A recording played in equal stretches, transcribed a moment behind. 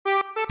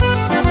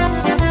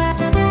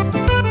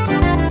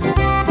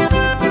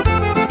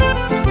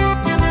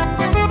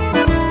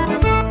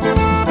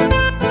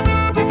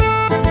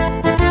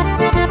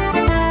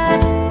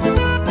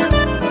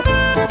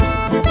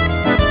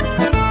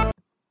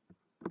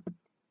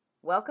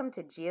Welcome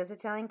to Gia's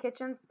Italian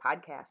Kitchen's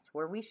podcast,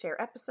 where we share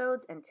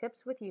episodes and tips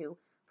with you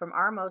from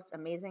our most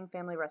amazing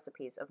family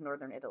recipes of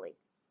Northern Italy.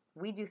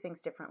 We do things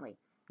differently.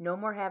 No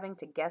more having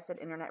to guess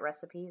at internet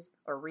recipes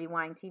or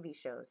rewind TV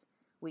shows.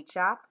 We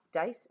chop,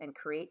 dice, and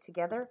create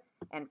together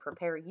and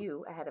prepare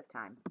you ahead of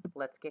time.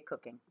 Let's get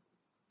cooking.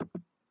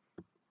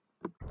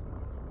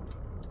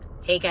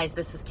 Hey guys,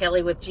 this is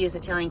Kelly with Gia's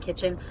Italian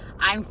Kitchen.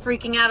 I'm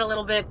freaking out a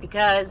little bit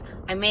because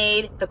I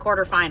made the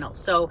quarterfinals.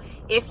 So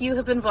if you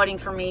have been voting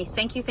for me,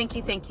 thank you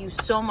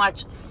so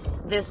much.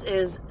 This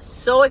is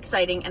so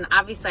exciting, and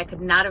obviously I could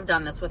not have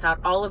done this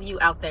without all of you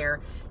out there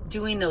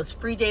doing those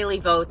free daily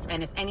votes.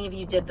 And if any of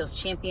you did those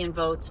champion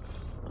votes,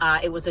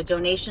 it was a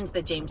donation to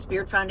the James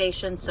Beard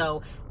Foundation.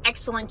 So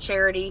excellent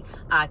charity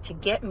to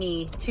get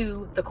me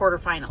to the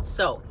quarterfinals.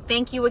 So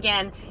thank you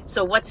again.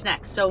 So what's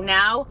next? So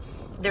now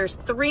there's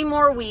 3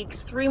 more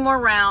weeks, 3 more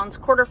rounds,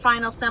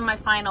 quarterfinal,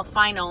 semifinal,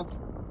 final,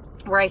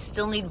 where I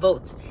still need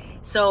votes.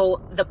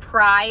 So the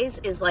prize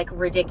is like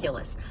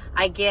ridiculous.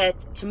 I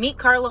get to meet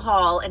Carla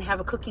Hall and have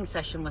a cooking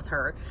session with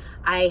her.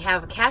 I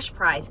have a cash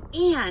prize,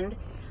 and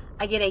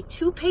I get a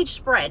 2-page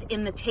spread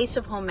in the Taste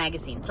of Home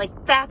magazine.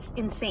 Like, that's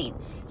insane.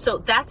 So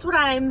that's what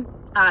I'm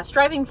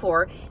striving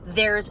for.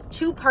 There's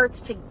 2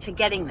 parts to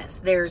getting this.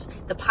 There's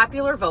the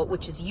popular vote,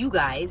 which is you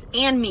guys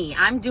and me.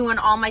 I'm doing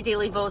all my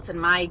daily votes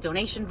and my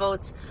donation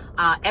votes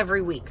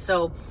every week.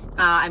 So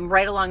I'm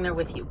right along there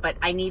with you. But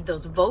I need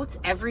those votes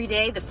every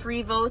day. The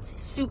free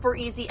votes, super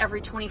easy.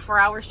 Every 24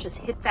 hours, just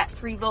hit that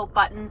free vote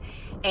button,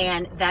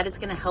 and that is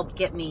going to help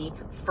get me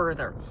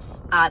further.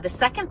 The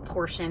second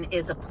portion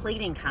is a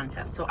plating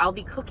contest. So I'll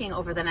be cooking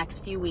over the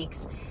next few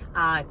weeks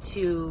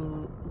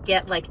to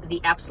get like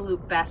the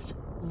absolute best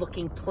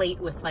looking plate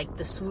with like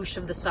the swoosh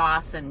of the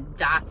sauce and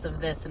dots of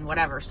this and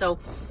whatever. So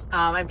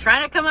I'm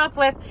trying to come up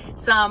with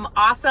some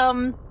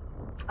awesome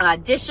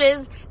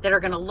dishes that are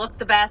going to look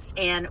the best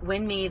and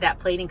win me that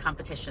plating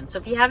competition. So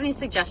if you have any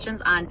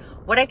suggestions on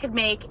what I could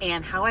make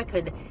and how I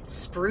could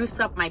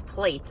spruce up my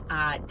plate,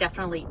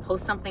 definitely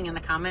post something in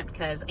the comment,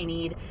 because I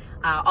need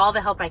all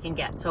the help I can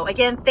get. So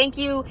again, thank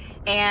you,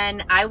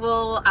 and I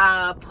will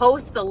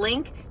post the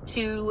link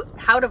to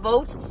how to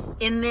vote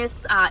in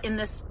this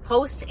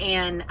post.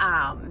 And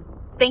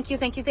thank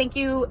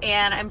you,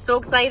 and I'm so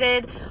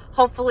excited.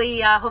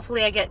 Hopefully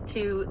I get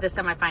to the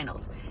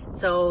semifinals.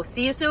 So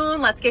see you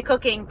soon. Let's get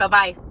cooking.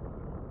 Bye-bye.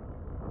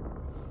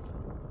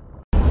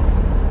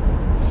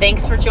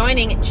 Thanks for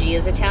joining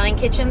Gia's Italian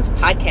Kitchen's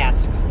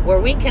podcast,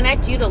 where we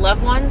connect you to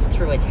loved ones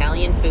through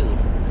Italian food.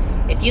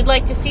 If you'd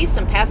like to see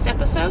some past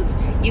episodes,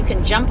 you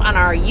can jump on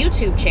our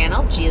YouTube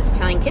channel, Gia's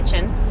Italian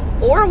Kitchen,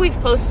 or we've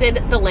posted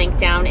the link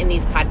down in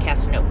these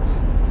podcast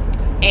notes.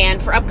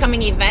 And for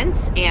upcoming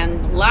events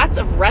and lots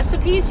of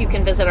recipes, you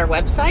can visit our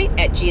website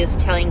at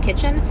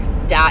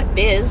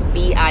giasitaliankitchen.biz,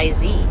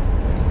 B-I-Z.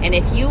 And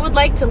if you would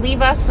like to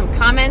leave us some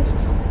comments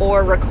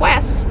or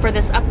requests for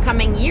this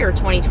upcoming year,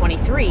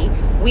 2023,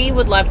 we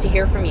would love to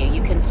hear from you.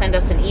 You can send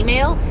us an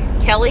email,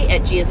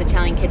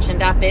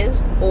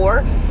 kelly@giasitaliankitchen.biz,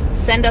 or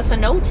send us a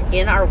note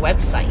in our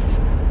website.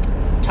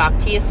 Talk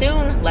to you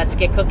soon. Let's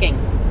get cooking.